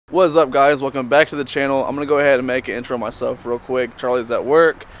What is up, guys? Welcome back to the channel. I'm gonna go ahead and make an intro myself real quick. Charlie's at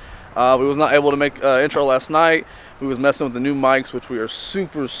work. We was not able to make an intro last night. We was messing with the new mics, which we are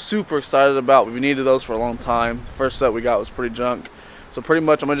super excited about. We needed those for a long time. The first set we got was pretty junk. So pretty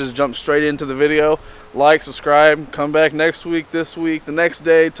much I'm gonna just jump straight into the video. Like, subscribe, come back next week, this week, the next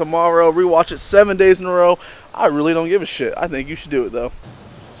day, tomorrow, rewatch it 7 days in a row. I really don't give a shit. I think you should do it though.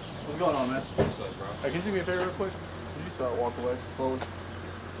 What's going on, man? What's up, bro? Hey, can you do me a favor real quick? Could you start walk away slowly?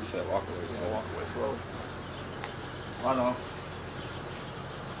 You said walk away slow. Yeah, walk away slowly. I know.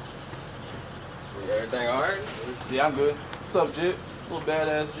 Everything alright? Yeah, I'm good. What's up, Jit? Little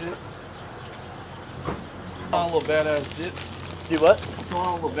badass Jit. What's going on, little badass Jit? You what? What's going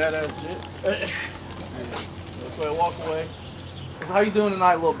on, little badass Jit? This way, walk away. So how you doing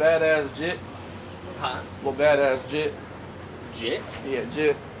tonight, little badass Jit? Huh? Little badass Jit. Jit? Yeah,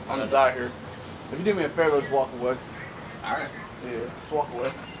 Jit. I'm just out here. If you do me a favor, just walk away. Alright. Yeah, just walk away.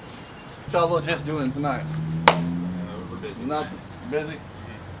 What y'all little Jit's doing tonight? We're busy. Nothing? Busy?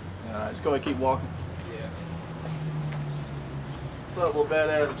 Alright, just go ahead and keep walking. Yeah. What's up, little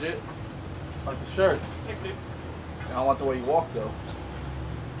badass Jit? Like the shirt. Thanks, dude. I don't like the way you walk, though.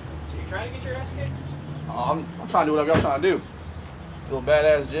 So you trying to get your ass kicked? I'm trying to do whatever y'all trying to do. Little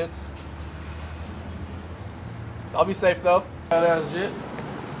badass Jits. I'll be safe, though. Badass Jit.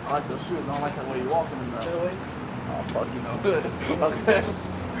 I like those shoes. I don't like the way you walking in there. Really? Oh, fuck you know. Okay.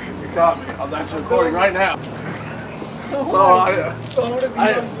 You caught me. I'm actually recording right now.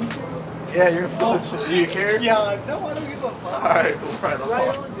 Yeah, you're do you care? Yeah, no, I don't give a fuck. Alright, right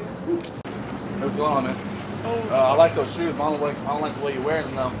on. What's going on, man? I like those shoes, but I don't like the way you're wearing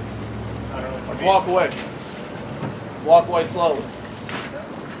them though. I don't know. Walk away. Walk away slowly.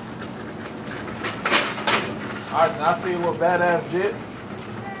 Alright, now I see you, little badass Jit.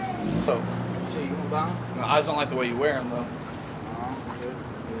 So, Shit, you gonna buy? no, I just don't like the way you wear them though. Good.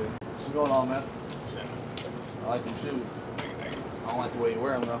 Yeah. What's going on, man? I like them shoes. I don't like the way you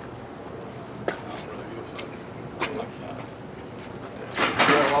wear them though. I don't really give a fuck. I'm like,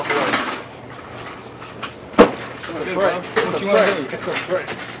 Yeah, walk away. It's a good, prank. bro. What you wanna do? It's a prank.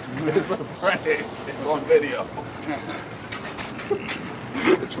 It's a prank. It's on video.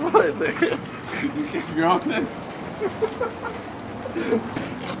 It's right there. You keep your own in.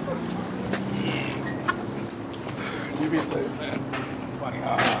 You be safe, man. funny,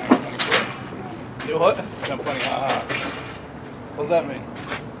 haha. Funny, You what? I'm funny, haha. What's that mean?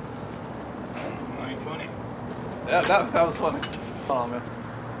 I ain't funny. Yeah, that was funny. Hold on, man.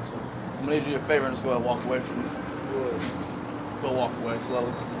 I'm gonna need you a favor and just go ahead and walk away from me. Go walk away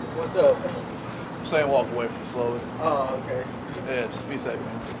slowly. What's up? I'm saying walk away from me slowly. Oh, okay. Yeah, just be safe,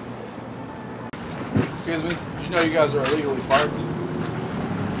 man. Excuse me, did you know you guys are illegally parked?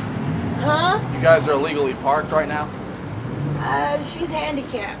 Huh? You guys are illegally parked right now? She's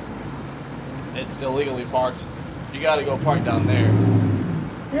handicapped. It's illegally parked. You gotta go park down there.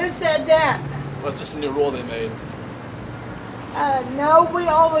 Who said that? Well, it's just a new rule they made. No, we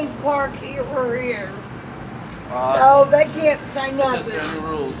always park here or here. Uh, So they can't say it's just nothing. their new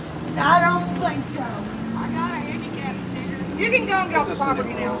rules. I don't think so. I got a handicap sticker. You can go and get It's off the just the new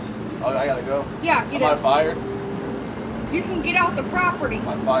property now. rules. Oh, I gotta go? Yeah, Am you I know. fired? You can get off the property. Am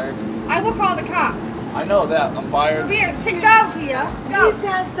I fired? I will call the cops. I know that. I'm You're fired. being go, Tia. Go. He's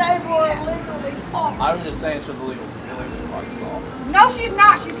trying to say we're illegally parked. I was just saying it's just illegal. Illegally parked is all. No, she's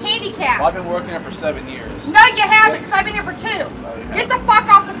not. She's Well, handicapped. I've been working here for 7 years. No, you haven't, because I've been here for 2. No, you Get the fuck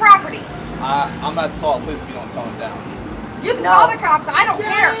off the property. I'm at the call the police if you don't tone it down. You can call the cops. I don't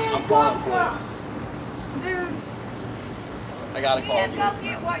care. I'm calling the police. Dude. I gotta call the Go police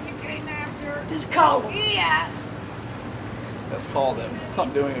get now. what you came after. Just call them. Yeah. Let's call them.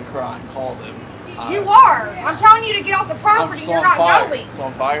 I'm doing a crime. Call them. You are. I'm telling you to get off the property. So You're I'm not fired. going. So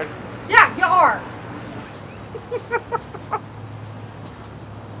I'm fired? Yeah, you are.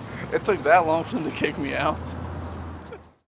 It took that long for them to kick me out.